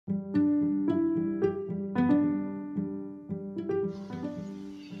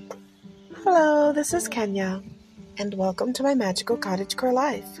this is Kenya, and welcome to my magical cottagecore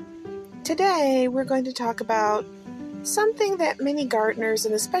life. Today, we're going to talk about something that many gardeners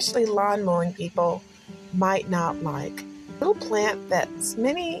and especially lawn mowing people might not like. A little plant that's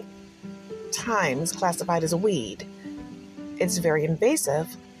many times classified as a weed. It's very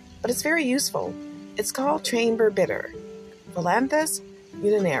invasive, but it's very useful. It's called chamber bitter, Phyllanthus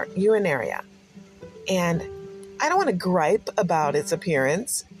urinaria. And I don't want to gripe about its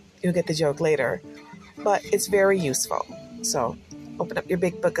appearance. You'll get the joke later. But it's very useful. So open up your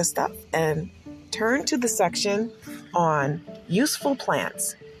big book of stuff and turn to the section on useful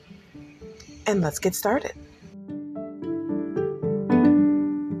plants. And let's get started.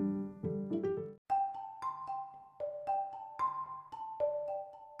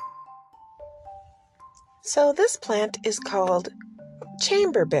 So this plant is called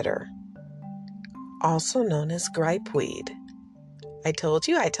chamber bitter, also known as gripeweed. I told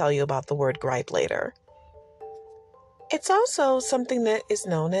you I'd tell you about the word gripe later. It's also something that is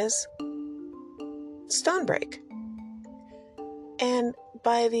known as stonebreak. And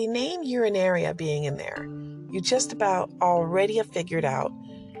by the name urinaria being in there, you just about already have figured out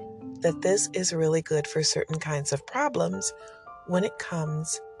that this is really good for certain kinds of problems when it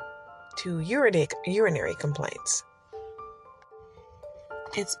comes to urinary complaints.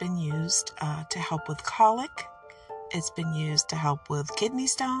 It's been used to help with colic. It's been used to help with kidney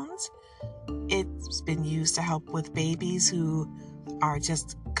stones. It's been used to help with babies who are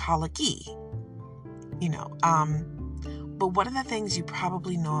just colicky, But one of the things you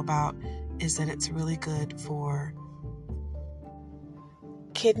probably know about is that it's really good for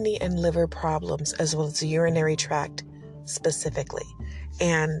kidney and liver problems as well as the urinary tract specifically.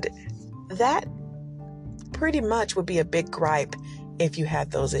 And that pretty much would be a big gripe if you had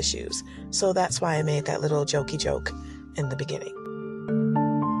those issues. So that's why I made that little jokey joke in the beginning.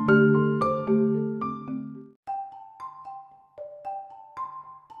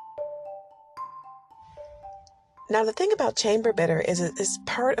 Now, the thing about chamber bitter is it's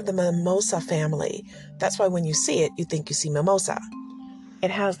part of the mimosa family. That's why when you see it, you think you see mimosa.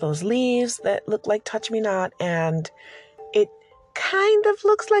 It has those leaves that look like touch-me-not, and it kind of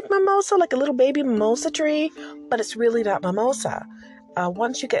looks like mimosa, like a little baby mimosa tree, but it's really not mimosa.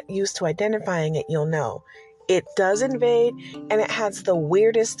 Once you get used to identifying it, you'll know. It does invade, and it has the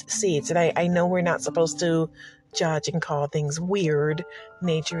weirdest seeds. And I know we're not supposed to judge and call things weird.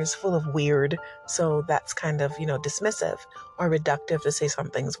 Nature is full of weird, so that's kind of, dismissive or reductive to say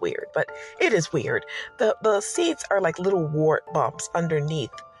something's weird. But it is weird. The seeds are like little wart bumps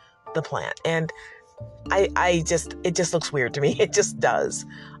underneath the plant, and it just looks weird to me. It just does.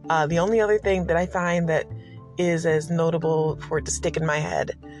 The only other thing that I find that is as notable for it to stick in my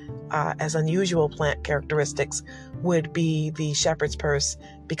head as unusual plant characteristics would be the shepherd's purse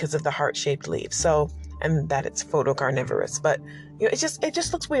because of the heart-shaped leaves. So, and that it's photocarnivorous. But it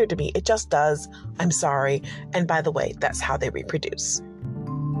just looks weird to me. It just does. I'm sorry. And by the way, that's how they reproduce.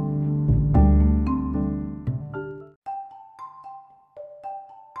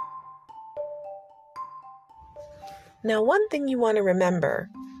 Now, one thing you want to remember,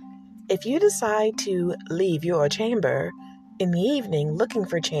 if you decide to leave your chamber in the evening looking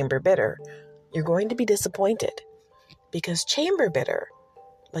for chamber bitter, you're going to be disappointed, because chamber bitter,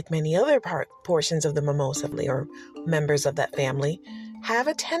 like many other portions of the mimosa family or members of that family, have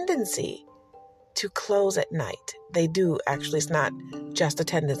a tendency to close at night. They do, actually. It's not just a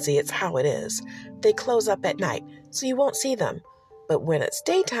tendency, it's how it is. They close up at night, so you won't see them. But when it's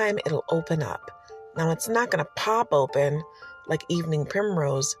daytime, it'll open up. Now, it's not going to pop open like evening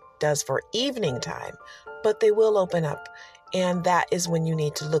primrose does for evening time, but they will open up, and that is when you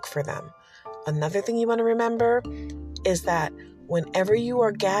need to look for them. Another thing you want to remember is that whenever you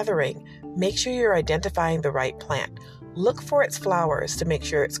are gathering, make sure you're identifying the right plant. Look for its flowers to make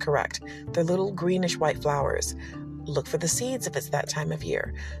sure it's correct. They're little greenish white flowers. Look for the seeds if it's that time of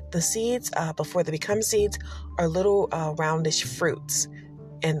year. The seeds, before they become seeds, are little roundish fruits,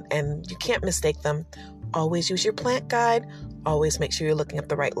 and you can't mistake them. Always use your plant guide. Always make sure you're looking up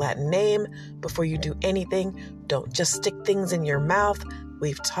the right Latin name before you do anything. Don't just stick things in your mouth.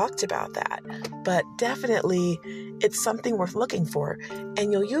 We've talked about that. But definitely, it's something worth looking for.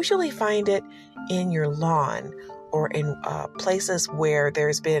 And you'll usually find it in your lawn or in places where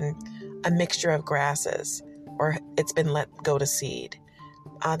there's been a mixture of grasses or it's been let go to seed.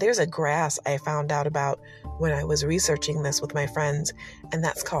 There's a grass I found out about when I was researching this with my friends, and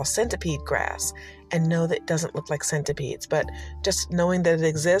that's called centipede grass. And no, that doesn't look like centipedes, but just knowing that it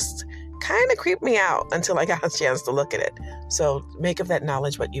exists kind of creeped me out until I got a chance to look at it. So make of that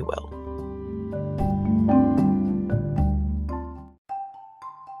knowledge what you will.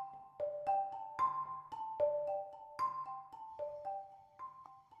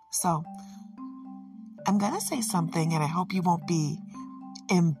 So I'm going to say something, and I hope you won't be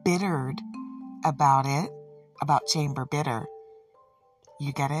embittered about it, about chamber bitter.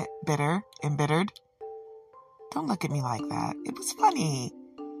 You get it? Bitter? Embittered? Don't look at me like that. It was funny.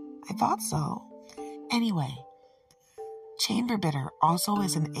 I thought so. Anyway, chamber bitter also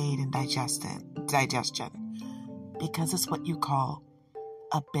is an aid in digestion because it's what you call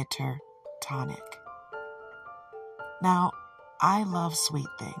a bitter tonic. Now, I love sweet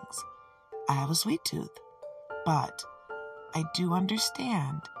things. I have a sweet tooth, but I do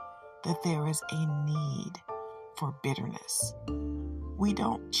understand that there is a need for bitterness. We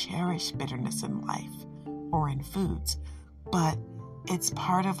don't cherish bitterness in life or in foods, but it's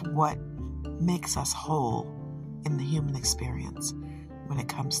part of what makes us whole in the human experience. When it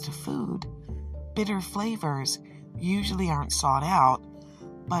comes to food, bitter flavors usually aren't sought out,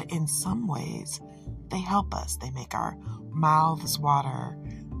 but in some ways, they help us. They make our mouths water.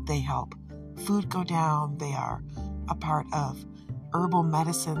 They help food go down. They are a part of herbal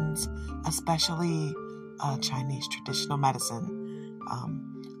medicines, especially Chinese traditional medicine.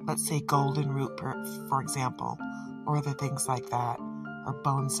 Let's say golden root, for example, or other things like that, or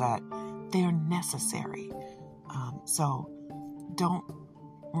bone set. They're necessary. So don't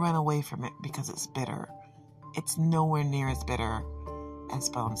run away from it because it's bitter. It's nowhere near as bitter as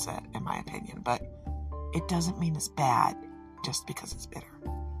bone set, in my opinion, but it doesn't mean it's bad just because it's bitter.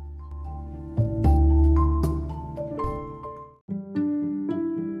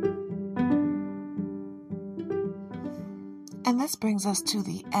 And this brings us to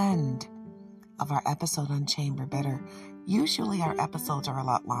the end of our episode on chamber bitter. Usually our episodes are a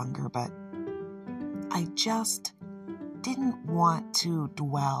lot longer, but I just didn't want to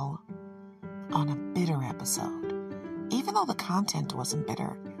dwell on a bitter episode. Even though the content wasn't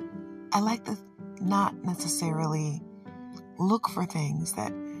bitter, I like to not necessarily look for things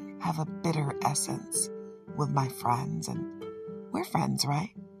that have a bitter essence with my friends, and we're friends,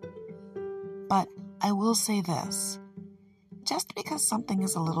 right? But I will say this. Just because something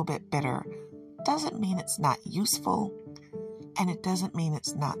is a little bit bitter doesn't mean it's not useful, and it doesn't mean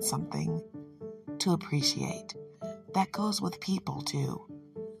it's not something to appreciate. That goes with people too.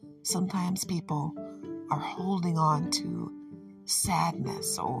 Sometimes people are holding on to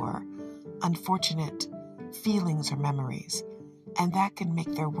sadness or unfortunate feelings or memories, and that can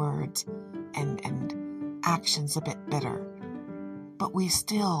make their words and actions a bit bitter. But we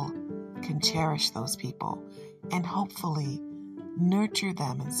still can cherish those people and hopefully nurture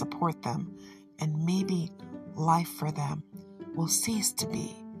them and support them, and maybe life for them will cease to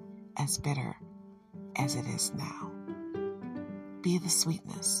be as bitter as it is now. Be the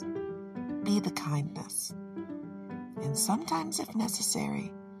sweetness, be the kindness, and sometimes, if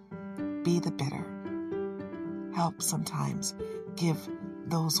necessary, be the bitter. Help sometimes give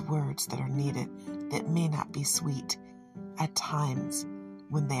those words that are needed that may not be sweet at times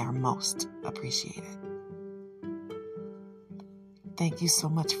when they are most appreciated. Thank you so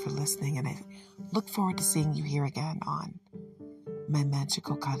much for listening, and I look forward to seeing you here again on My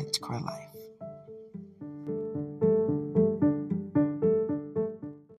Magical Cottage Core Life.